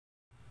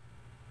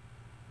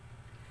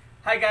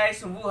Hi guys,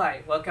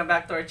 mabuhay! Welcome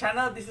back to our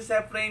channel. This is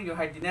Efrain, your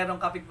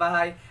hardinerong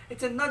kapitbahay. It's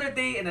another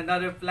day and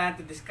another plan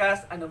to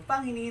discuss ano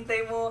pang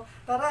hinihintay mo.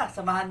 Tara,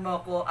 samahan mo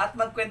ako at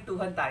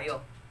magkwentuhan tayo.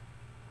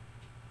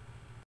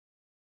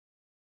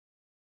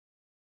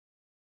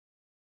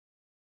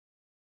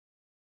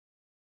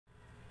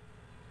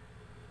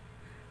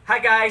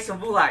 Hi guys!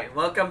 Mabuhay!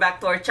 Welcome back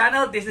to our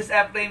channel. This is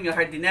Efrain, your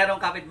hardinerong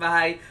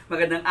kapitbahay.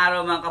 Magandang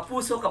araw mga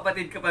kapuso,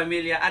 kapatid,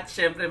 kapamilya at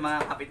syempre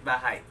mga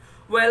kapitbahay.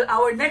 Well,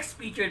 our next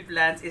featured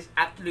plants is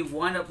actually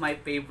one of my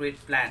favorite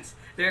plants.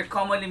 They're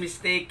commonly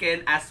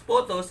mistaken as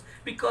photos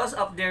because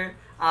of their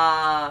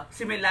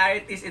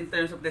similarities in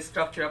terms of the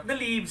structure of the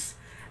leaves,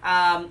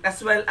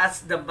 as well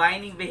as the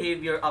binding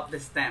behavior of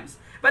the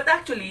stems. But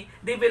actually,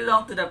 they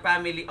belong to the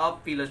family of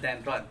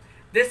Philodendron.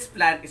 This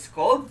plant is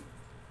called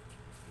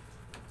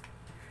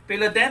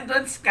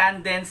Philodendron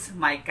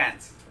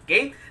Micans.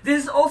 Okay?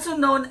 This is also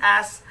known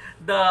as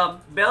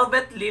the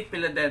velvet leaf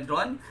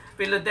Philodendron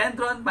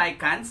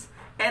Micans,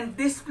 and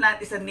this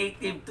plant is a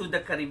native to the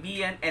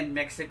Caribbean and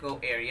Mexico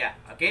area.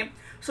 Okay?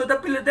 So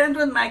the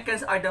Philodendron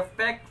Micans are the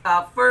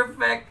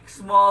perfect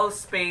small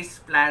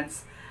space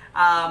plants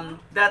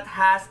that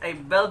has a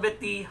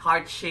velvety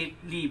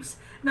heart-shaped leaves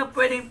na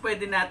pwede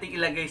nating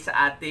ilagay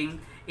sa ating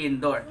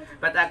indoor.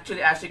 But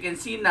actually, as you can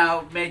see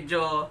now,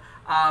 medyo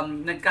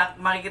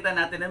makikita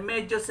natin na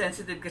medyo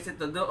sensitive kasi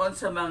ito doon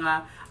sa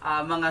mga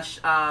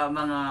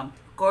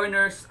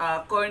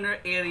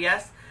corner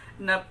areas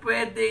na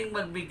pwedeng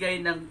magbigay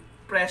ng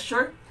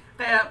pressure.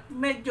 Kaya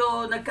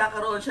medyo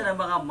nagkakaroon siya ng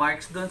mga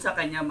marks doon sa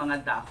kanyang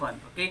mga dahon.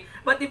 Okay?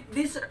 But if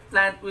this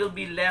plant will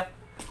be left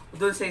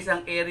doon sa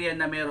isang area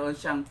na meron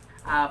siyang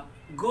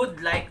good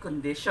light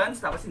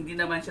conditions, tapos hindi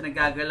naman siya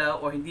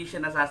nagagalaw or hindi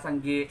siya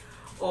nasasanggi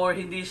or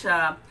hindi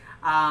siya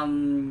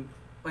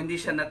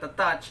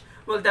natatouch,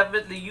 well,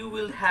 definitely you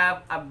will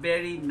have a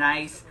very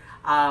nice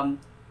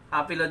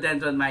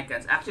Philodendron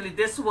Micans. Actually,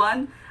 this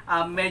one,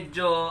 I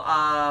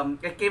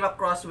came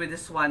across with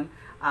this one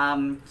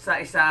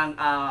sa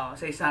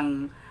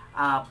isang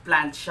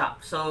plant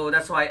shop. So,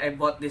 that's why I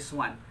bought this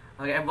one.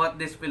 Okay, I bought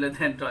this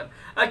philodendron.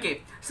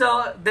 Okay,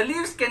 so the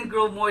leaves can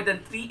grow more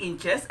than 3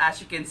 inches, as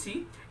you can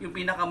see. Yung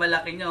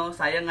pinakamalaki nyo,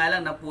 sayang nga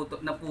lang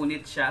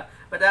napunit siya.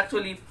 But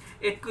actually,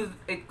 it could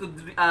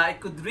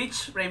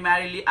reach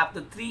primarily up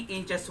to 3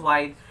 inches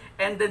wide,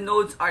 and the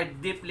nodes are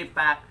deeply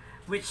packed,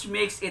 which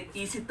makes it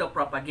easy to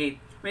propagate.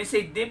 When you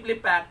say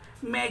deeply packed,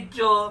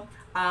 medyo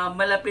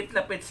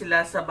malapit-lapit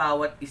sila sa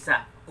bawat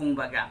isa,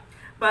 kumbaga.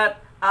 But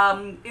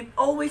it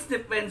always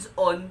depends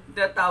on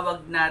the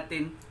tawag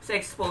natin sa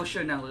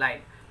exposure ng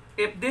light.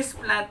 If this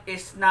plant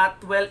is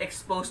not well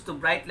exposed to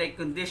bright light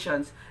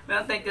conditions,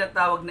 meron tayong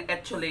tinatawag na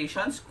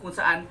etiolations kung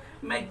saan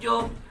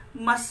medyo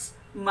mas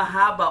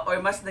mahaba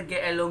or mas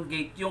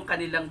nag-elongate yung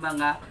kanilang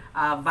mga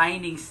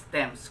binding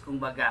stems,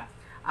 kumbaga.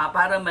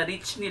 Para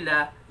ma-reach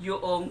nila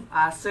yung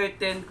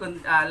certain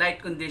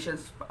light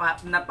conditions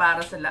na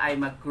para sila ay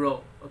mag-grow.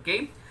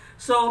 Okay?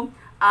 So,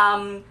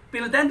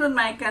 Philodendron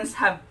Micans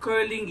have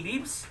curling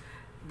leaves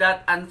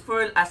that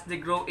unfurl as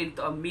they grow into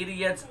a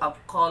myriads of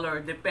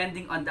color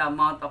depending on the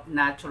amount of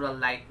natural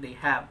light they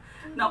have.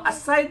 Now,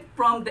 aside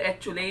from the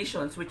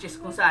etiolations, which is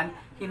kung saan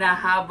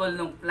hinahabol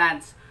ng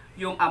plants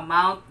yung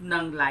amount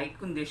ng light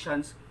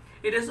conditions,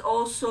 it is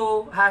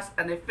also has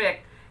an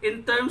effect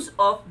in terms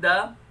of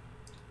the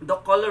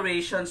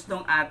colorations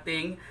ng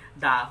ating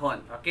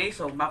dahon. Okay?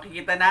 So,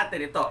 makikita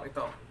natin ito.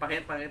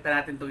 Pakita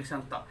natin itong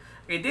isang to.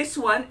 Okay, this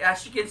one,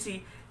 as you can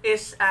see,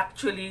 is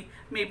actually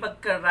may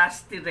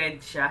pagka-rusty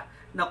red siya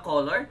na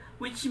color,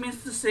 which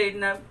means to say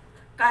na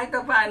kahit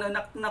na paano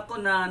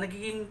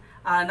nagiging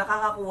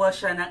nakakakuha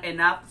siya ng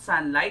enough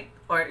sunlight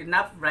or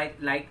enough bright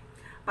light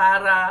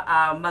para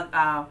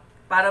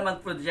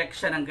mag-project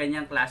siya ng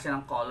ganyang klase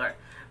ng color.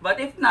 But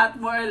if not,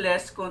 more or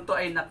less, kung to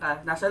ay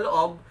nasa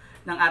loob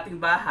ng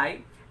ating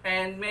bahay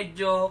and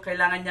medyo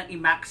kailangan niyang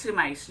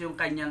i-maximize yung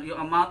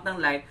amount ng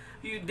light,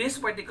 this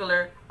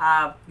particular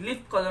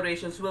leaf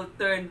colorations will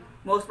turn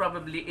most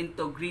probably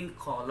into green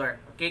color.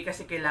 Okay?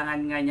 Kasi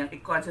kailangan nga niyang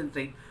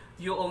i-concentrate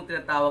yung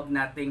tinatawag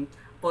nating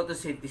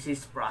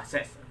photosynthesis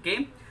process.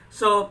 Okay?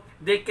 So,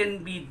 they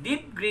can be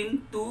deep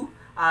green to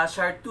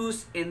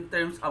chartreuse in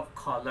terms of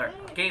color.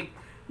 Okay?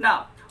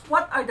 Now,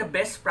 what are the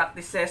best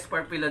practices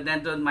for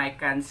Philodendron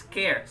Micans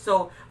care?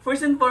 So,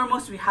 first and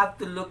foremost, we have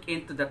to look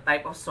into the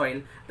type of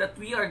soil that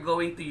we are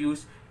going to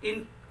use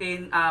in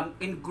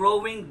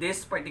growing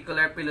this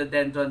particular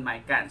Philodendron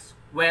Micans.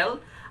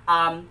 Well,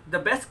 the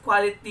best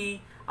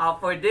quality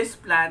for this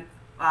plant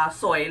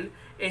soil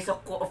is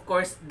of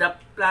course the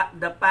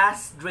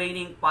fast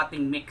draining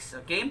potting mix.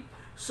 Okay,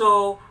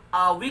 so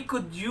we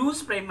could use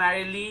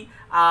primarily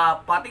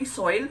potting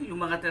soil,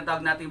 yung mga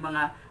tinatawag natin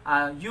mga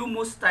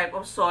humus type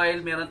of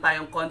soil. Meron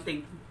tayong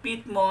konting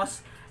peat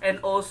moss and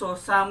also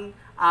some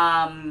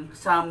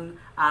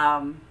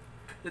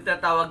yung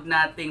tatawag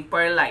nating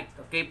perlite.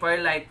 Okay,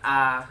 perlite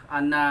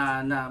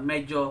na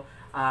medyo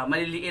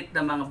maliliit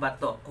na mga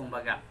bato,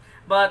 kumbaga.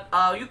 But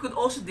you could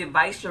also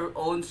devise your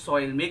own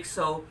soil mix.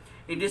 So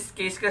in this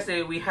case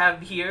kasi we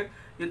have here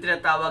yung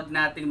tinatawag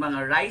nating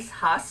mga rice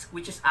husk,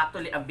 which is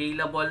actually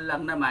available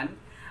lang naman,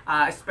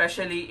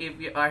 especially if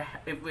we are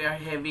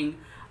having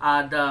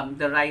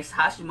the rice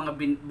husk, yung mga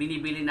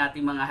binibili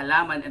nating mga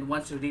halaman, and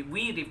once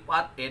we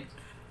repot it,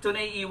 so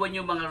naiiwan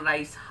yung mga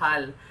rice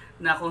hull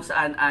na kung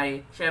saan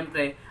ay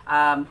syempre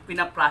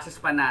pinaprocess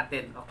pa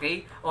natin,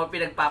 okay? O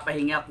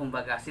pinagpapahinga,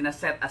 kumbaga,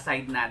 sinaset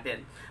aside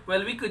natin.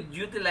 Well, we could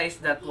utilize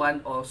that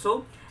one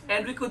also.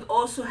 And we could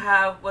also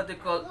have what we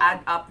call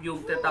add up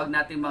yung tinatawag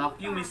natin mga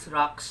pumice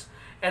rocks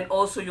and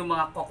also yung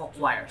mga coco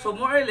coir. So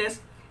more or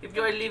less, if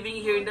you are living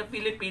here in the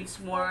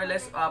Philippines, more or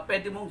less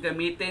pwede mong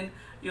gamitin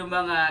yung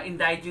mga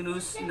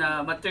indigenous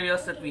na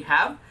materials that we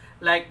have,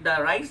 like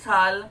the rice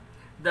hull,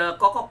 the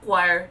coco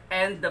coir,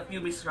 and the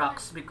pumice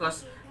rocks,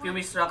 because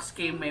pumice rocks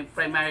came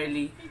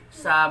primarily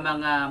sa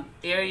mga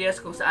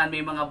areas kung saan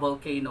may mga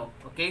volcano.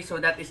 Okay,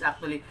 so that is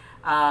actually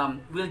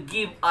will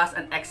give us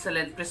an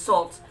excellent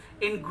results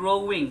in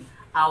growing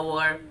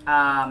our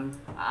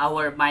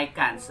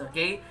Micans,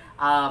 okay?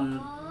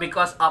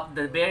 Because of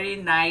the very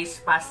nice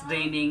fast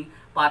draining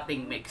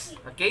potting mix,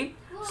 okay?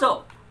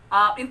 So,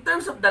 in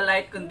terms of the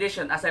light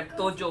condition, as I've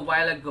told you a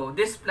while ago,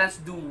 these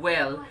plants do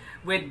well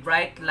with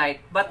bright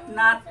light but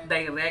not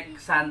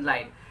direct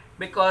sunlight,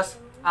 because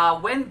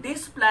when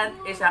this plant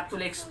is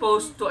actually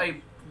exposed to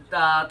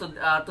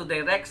to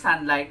direct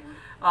sunlight,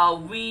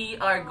 we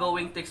are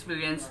going to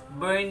experience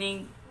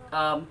burning,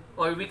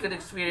 or we could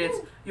experience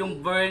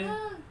yung burn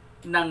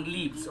ng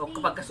leaves o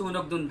kapag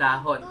kasunog ng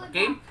dahon.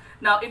 Okay?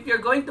 Now, if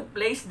you're going to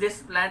place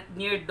this plant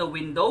near the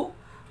window,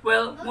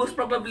 well, most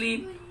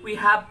probably we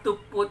have to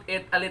put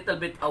it a little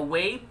bit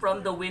away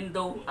from the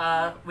window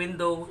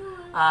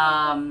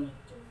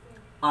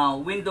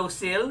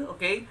sill,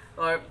 okay?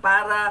 Or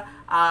para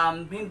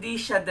hindi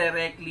siya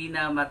directly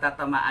na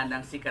matatamaan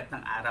ng sikat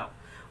ng araw.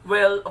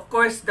 Well, of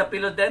course, the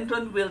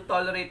philodendron will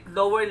tolerate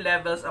lower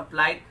levels of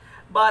light,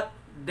 but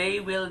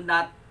they will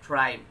not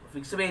thrive.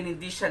 Ibig sabihin,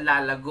 hindi siya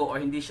lalago or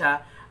hindi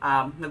siya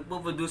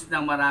nagpo-produce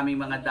ng maraming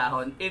mga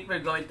dahon if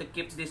we're going to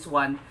keep this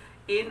one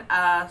in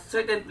a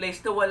certain place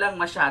na walang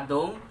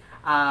masyadong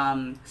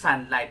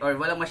sunlight or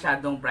walang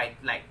masyadong bright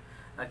light.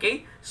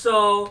 Okay?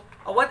 So,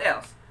 what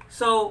else?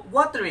 So,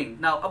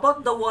 watering. Now,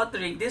 about the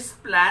watering, these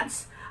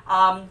plants,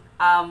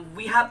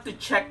 we have to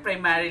check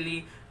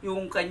primarily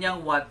yung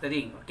kanyang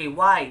watering. Okay,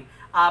 why?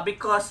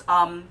 Because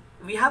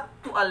we have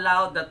to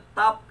allow the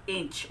top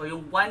inch or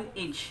yung 1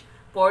 inch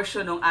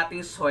portion ng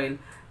ating soil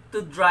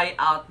to dry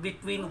out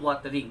between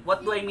watering.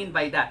 What do I mean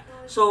by that?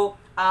 So,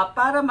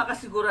 para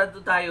makasigurado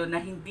tayo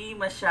na hindi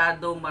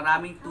masyadong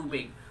maraming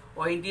tubig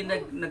o hindi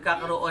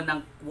nagkakaroon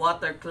ng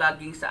water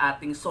clogging sa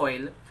ating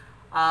soil,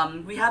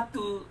 we have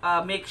to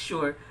make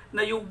sure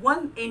na yung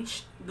 1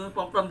 inch dun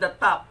from the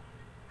top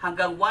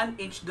hanggang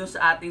 1 inch dun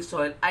sa ating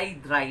soil ay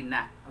dry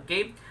na.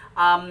 Okay?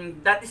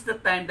 That is the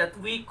time that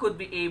we could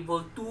be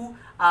able to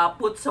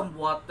put some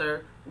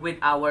water with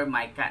our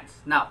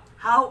Micans. Now,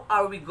 how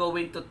are we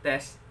going to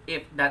test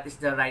if that is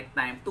the right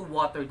time to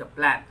water the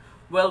plant?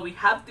 Well, we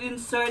have to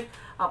insert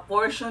a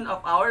portion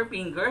of our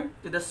finger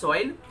to the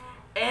soil,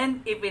 and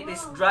if it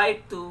is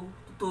dry to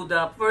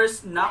the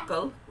first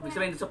knuckle, which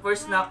means the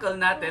first knuckle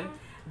natin,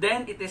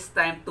 then it is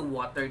time to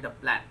water the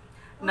plant.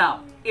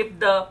 Now, if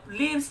the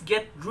leaves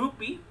get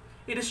droopy,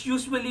 it is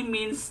usually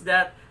means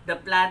that the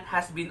plant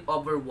has been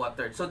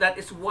overwatered. So that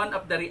is one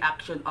of the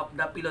reaction of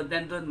the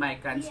Philodendron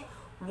Micans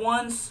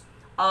once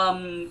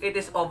it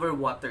is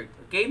overwatered.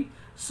 Okay?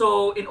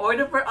 So in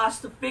order for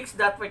us to fix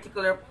that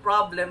particular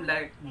problem,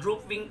 like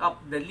drooping of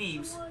the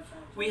leaves,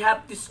 we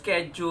have to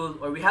schedule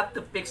or we have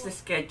to fix the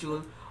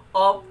schedule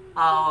of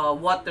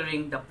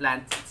watering the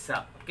plant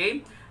itself.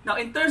 Okay? Now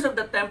in terms of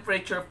the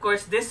temperature, of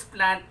course, this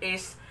plant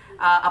is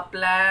a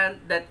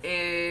plant that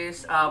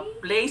is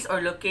placed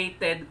or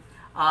located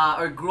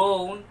or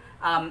grown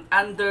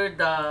under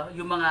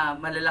yung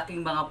mga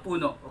malalaking mga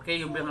puno,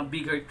 okay, yung mga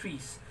bigger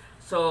trees.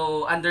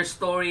 So,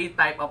 understory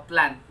type of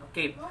plant,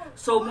 okay.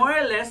 So, more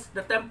or less,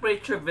 the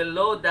temperature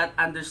below that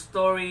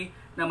understory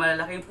na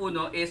malalaking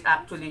puno is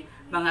actually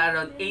mga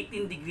around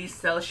 18 degrees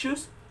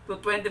Celsius to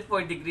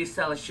 24 degrees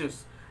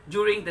Celsius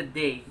during the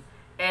day.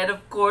 And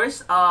of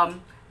course,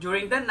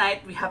 during the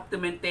night, we have to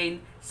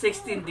maintain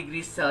 16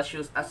 degrees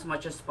Celsius as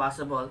much as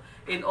possible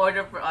in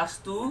order for us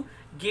to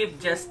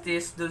give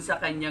justice dun sa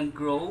kanyang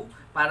grow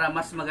para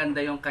mas maganda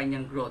yung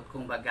kanyang growth,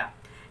 kumbaga.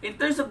 In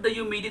terms of the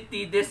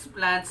humidity, these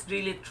plants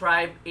really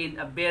thrive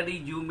in a very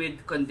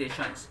humid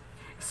conditions.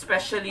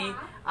 Especially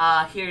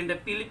here in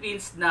the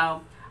Philippines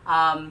now,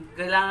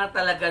 kailangan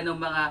talaga ng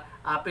mga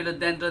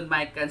Philodendron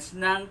Micans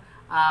ng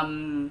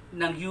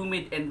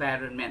humid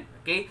environment.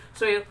 Okay?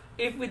 So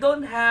if we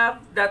don't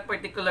have that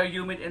particular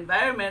humid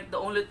environment,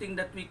 the only thing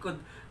that we could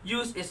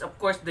use is of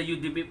course the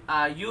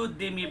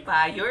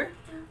humidifier.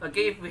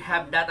 Okay, if we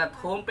have that at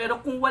home. Pero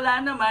kung wala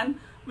naman,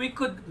 we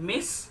could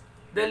mist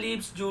the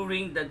leaves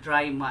during the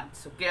dry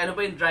months. Okay, ano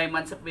ba yung dry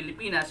months sa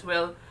Pilipinas?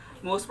 Well,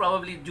 most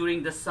probably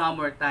during the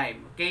summer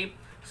time. Okay?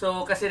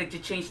 So, kasi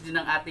nag-change din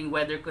ang ating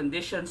weather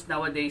conditions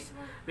nowadays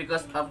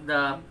because of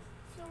the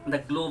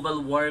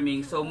global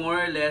warming. So,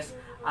 more or less,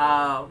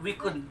 we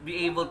could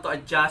be able to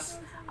adjust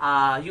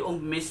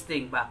yung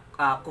misting ba,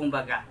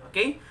 kumbaga.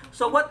 Okay?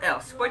 So what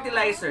else?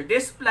 Fertilizer.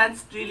 These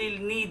plants really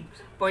need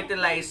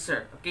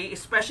fertilizer, okay?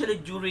 Especially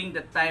during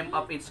the time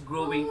of its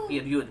growing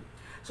period.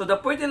 So the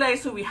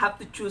fertilizer we have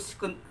to choose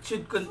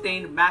should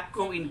contain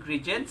macro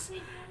ingredients.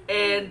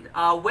 And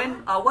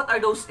what are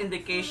those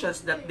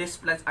indications that these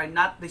plants are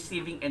not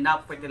receiving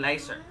enough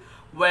fertilizer?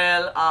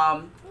 Well,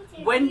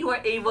 when you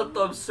are able to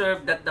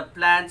observe that the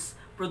plants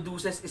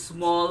produces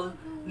small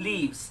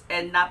leaves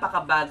and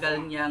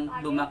napakabagal niyang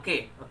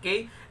lumaki,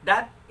 okay?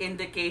 That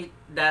indicates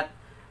that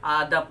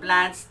the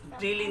plants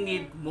really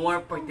need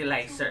more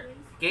fertilizer,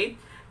 okay?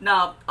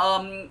 Now,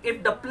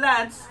 if the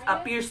plants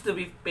appears to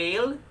be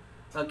pale,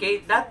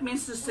 okay, that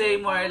means to say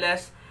more or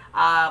less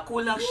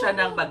kulang siya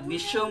ng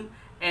magnesium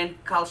and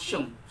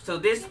calcium. So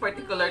this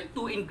particular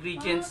two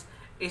ingredients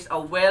is a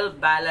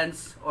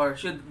well-balanced or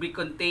should be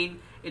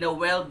contained in a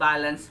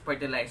well-balanced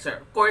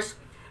fertilizer. Of course,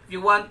 if you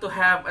want to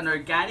have an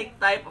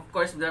organic type, of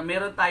course,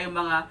 meron tayong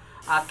mga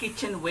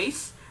kitchen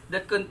waste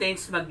that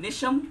contains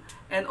magnesium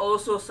and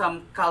also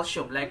some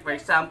calcium. Like for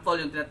example,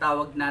 yung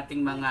tinatawag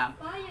nating mga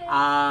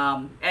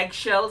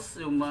eggshells,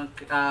 yung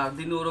mga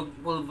dinurog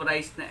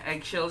pulverized na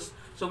eggshells.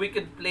 So we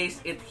could place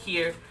it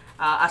here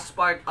as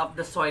part of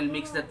the soil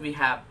mix that we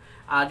have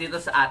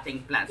dito sa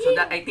ating plant. So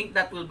that I think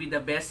that will be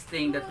the best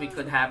thing that we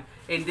could have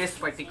in this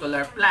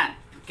particular plant.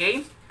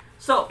 Okay?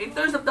 So, in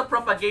terms of the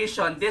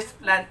propagation, this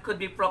plant could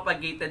be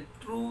propagated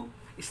through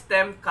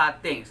stem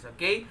cuttings,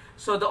 okay?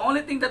 So, the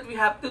only thing that we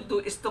have to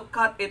do is to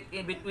cut it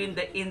in between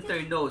the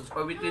internodes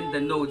or between the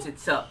nodes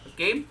itself,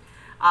 okay?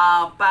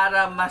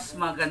 Para mas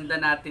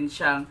maganda natin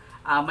siyang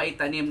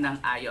maitanim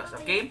ng ayos,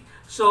 okay?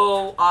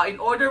 So,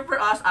 in order for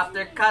us,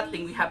 after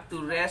cutting, we have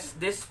to rest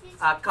these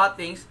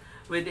cuttings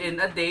within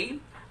a day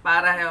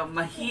para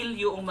ma-heal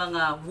yung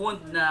mga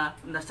wound na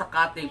sa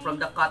cutting, from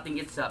the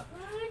cutting itself.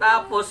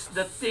 Tapos,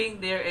 the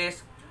thing there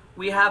is,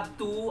 we have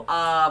to,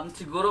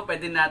 siguro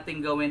pwede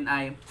natin gawin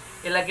ay,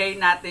 ilagay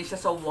natin siya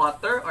sa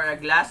water or a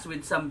glass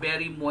with some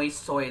very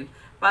moist soil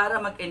para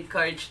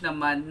mag-encourage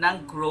naman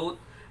ng growth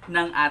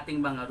ng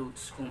ating mga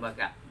roots,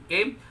 kumbaga.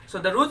 Okay?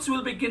 So, the roots will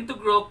begin to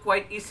grow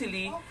quite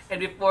easily and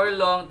before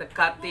long, the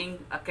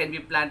cutting can be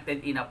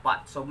planted in a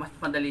pot. So, mas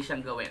madali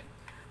siyang gawin.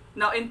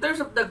 Now, in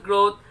terms of the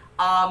growth,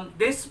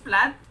 this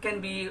plant can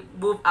be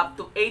moved up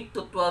to 8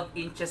 to 12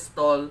 inches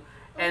tall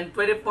and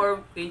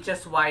 24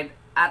 inches wide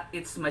at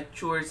its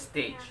mature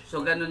stage.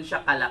 So, ganun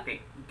siya kalaki.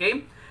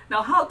 Okay?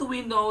 Now, how do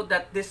we know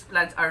that these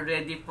plants are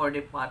ready for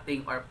the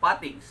potting or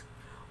pottings?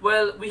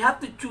 Well, we have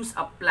to choose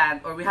a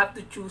plant or we have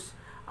to choose,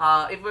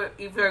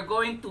 if we're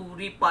going to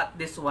repot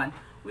this one,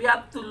 we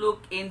have to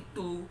look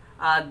into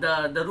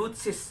the root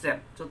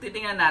system. So,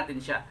 titingnan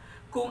natin siya.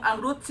 Kung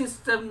ang root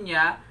system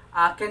niya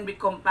can be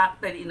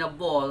compacted in a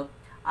ball,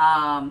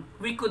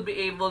 we could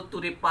be able to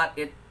repot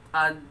it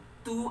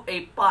to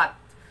a pot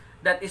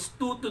that is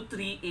 2 to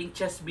 3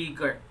 inches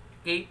bigger,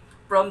 okay,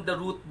 from the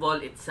root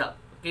ball itself.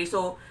 Okay,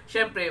 so,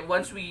 syempre,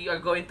 once we are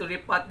going to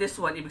repot this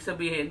one, ibig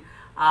sabihin,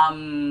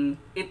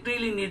 it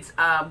really needs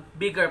a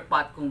bigger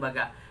pot,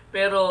 kumbaga.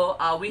 Pero,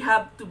 we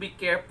have to be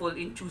careful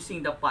in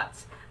choosing the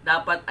pots.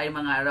 Dapat ay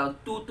mga around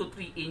 2 to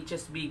 3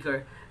 inches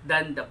bigger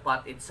than the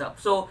pot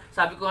itself. So,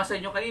 sabi ko nga sa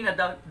inyo kanina,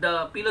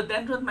 the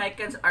Philodendron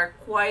Micans are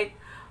quite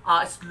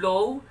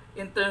slow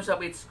in terms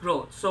of its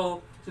growth.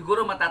 So,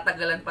 siguro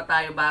matatagalan pa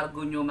tayo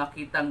bago nyo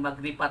makitang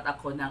magripat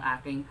ako ng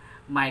aking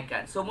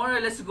mican. So, more or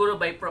less siguro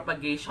by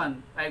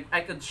propagation, I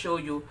could show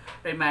you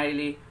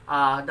primarily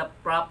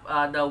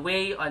the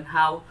way on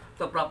how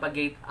to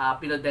propagate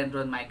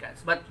Philodendron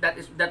Micans. But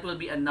that will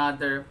be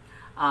another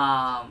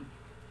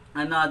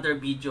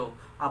video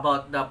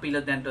about the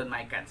Philodendron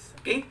Micans.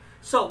 Okay?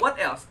 So, what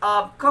else?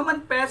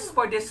 Common pests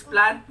for this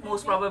plant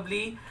most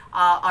probably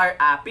are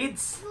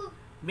aphids,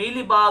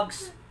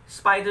 mealybugs,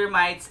 spider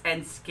mites,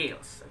 and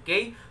scales.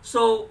 Okay?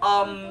 So,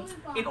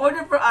 in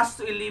order for us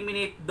to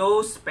eliminate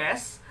those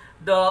pests,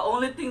 the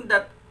only thing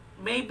that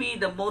maybe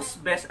the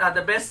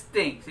best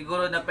thing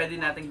siguro na pwede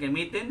natin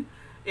gamitin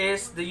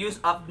is the use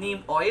of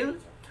neem oil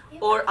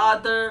or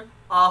other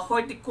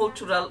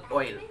horticultural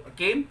oil.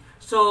 Okay?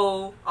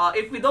 So,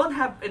 if we don't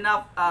have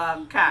enough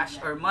cash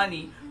or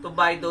money to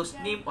buy those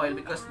neem oil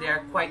because they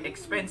are quite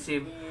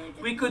expensive,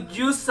 we could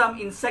use some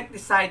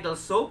insecticidal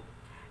soap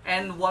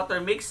and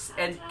water mix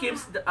and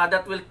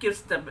that will keep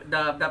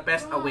the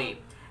pest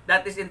away.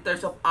 That is in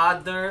terms of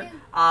other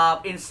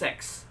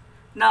insects.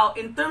 Now,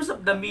 in terms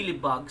of the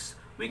mealybugs,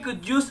 we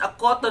could use a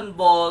cotton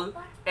ball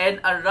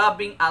and a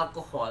rubbing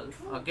alcohol,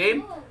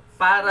 okay?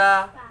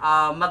 Para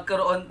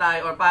magkaroon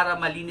tayo or para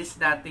malinis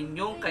natin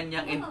yung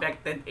kanyang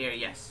infected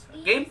areas.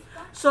 Okay?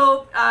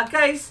 So,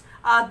 guys,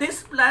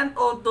 this plant,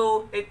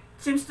 although it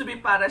seems to be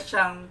para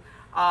siyang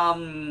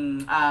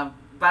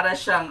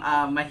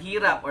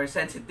mahirap or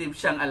sensitive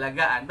siyang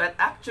alagaan. But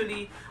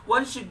actually,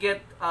 once you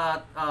get,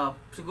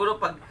 siguro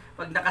pag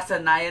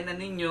nakasanayan na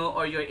ninyo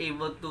or you're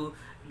able to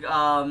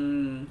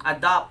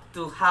adapt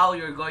to how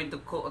you're going to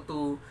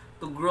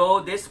to grow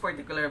this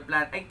particular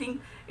plant. I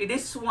think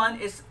this one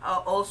is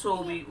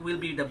also will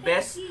be the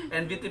best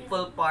and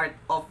beautiful part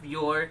of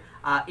your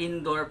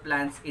indoor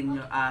plants in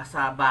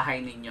sa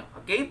bahay ninyo.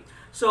 Okay?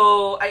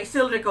 So, I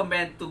still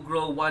recommend to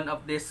grow one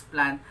of this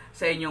plant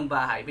sa inyong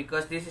bahay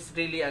because this is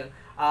really a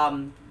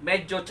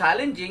medyo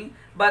challenging,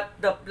 but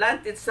the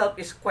plant itself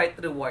is quite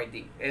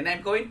rewarding. And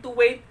I'm going to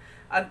wait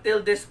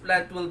until this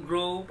plant will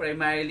grow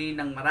primarily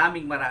ng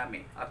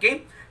marami.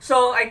 Okay?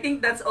 So, I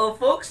think that's all,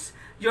 folks.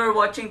 You're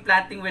watching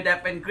Planting with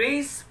F and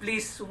Grace.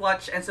 Please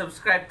watch and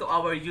subscribe to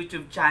our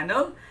YouTube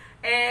channel.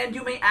 And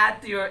you may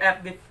add to your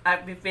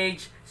FB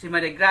page si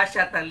Maria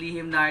Gracia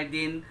Talihim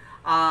Nardin,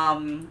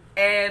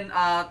 and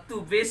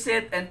to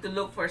visit and to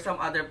look for some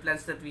other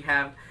plants that we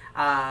have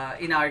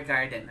in our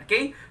garden.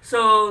 Okay?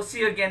 So,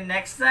 see you again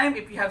next time.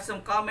 If you have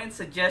some comments,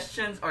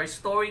 suggestions, or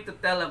story to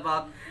tell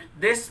about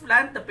this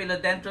plant, the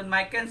Philodendron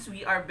Micans,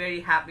 we are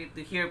very happy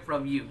to hear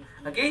from you.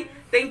 Okay?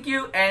 Thank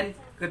you and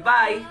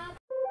goodbye!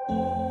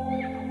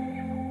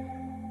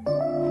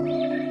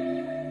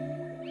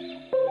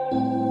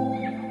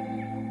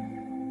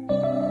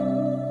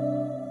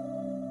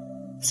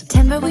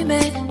 September we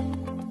met,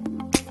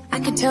 I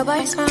could tell by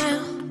your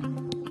smile.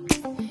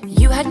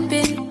 You hadn't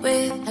been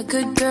with a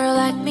good girl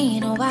like me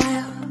in a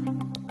while.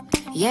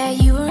 Yeah,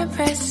 you were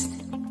impressed,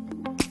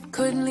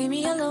 couldn't leave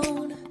me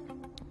alone.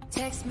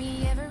 Text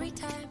me every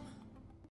time.